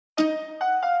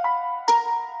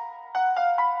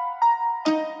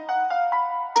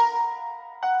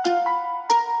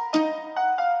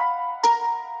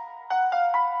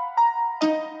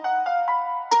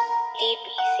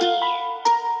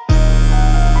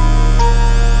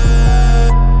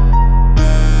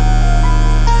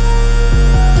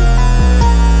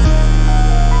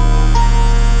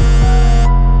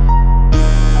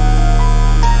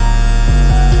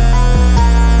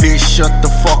shut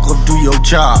the fuck up, do your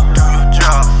job.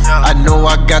 I know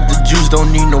I got the juice,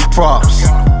 don't need no props.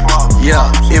 Yeah,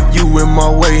 if you in my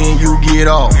way and you get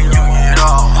off,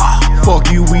 fuck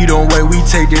you, we don't wait, we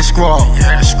take that scrob.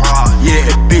 Yeah,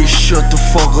 bitch, shut the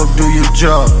fuck up, do your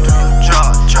job.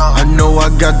 I know I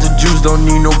got the juice, don't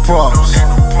need no props.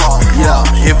 Yeah,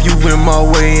 if you in my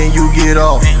way and you get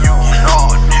off,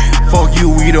 fuck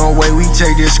you, we don't wait, we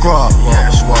take that scrob.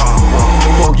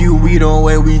 Fuck you, we don't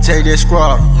wait, we take that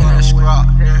scrob.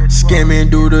 Scamming,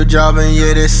 do the job, and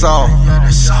yeah, that's all.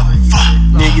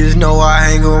 Niggas know I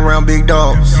hang around big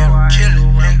dogs.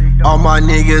 All my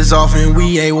niggas off and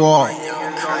we ain't walk.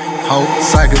 Ho,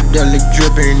 psychedelic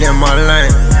dripping in my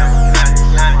lane.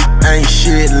 Ain't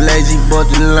shit lazy but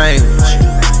the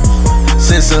language.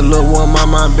 Since a little one, my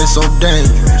mind been so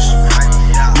dangerous.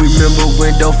 Remember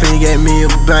when Dolphin gave me a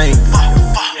bang.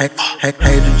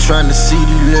 Hater trying to see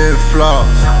the lyric flaws.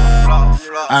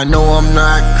 I know I'm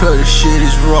not, cause the shit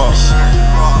is raw.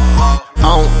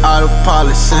 On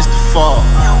autopilot since the fall.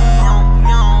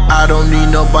 I don't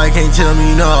need nobody, can't tell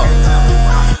me no.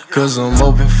 Cause I'm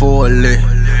open for a lick.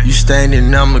 You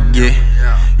standing, I'ma get.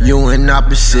 You ain't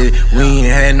opposite, we ain't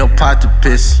had no pot to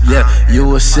piss. Yeah,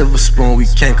 you a silver spoon, we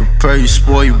can't compare, you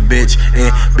spoil you bitch.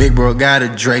 And big bro got a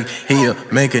Drake, he'll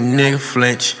make a nigga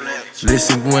flinch.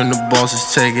 Listen when the boss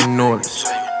is taking orders.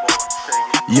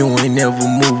 You ain't never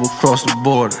move across the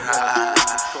border.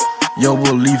 Your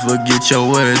belief will get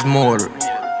your ass mortared.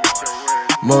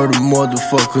 Murder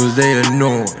motherfuckers, they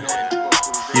annoying.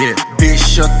 Yeah, bitch,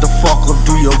 shut the fuck up,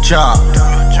 do your job.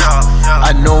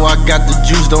 I know I got the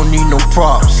juice, don't need no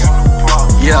props.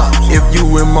 Yeah, if you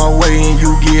in my way and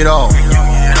you get off,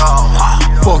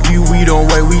 fuck you, we don't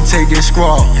wait, we take that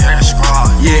scrob.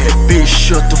 Yeah, bitch,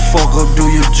 shut the fuck up, do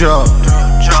your job.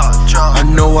 I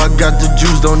know I got the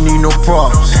juice, don't need no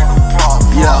props.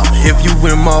 Yeah, if you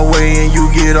in my way and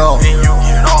you get off,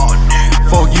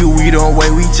 fuck you, we don't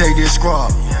wait, we take that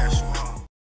scrob.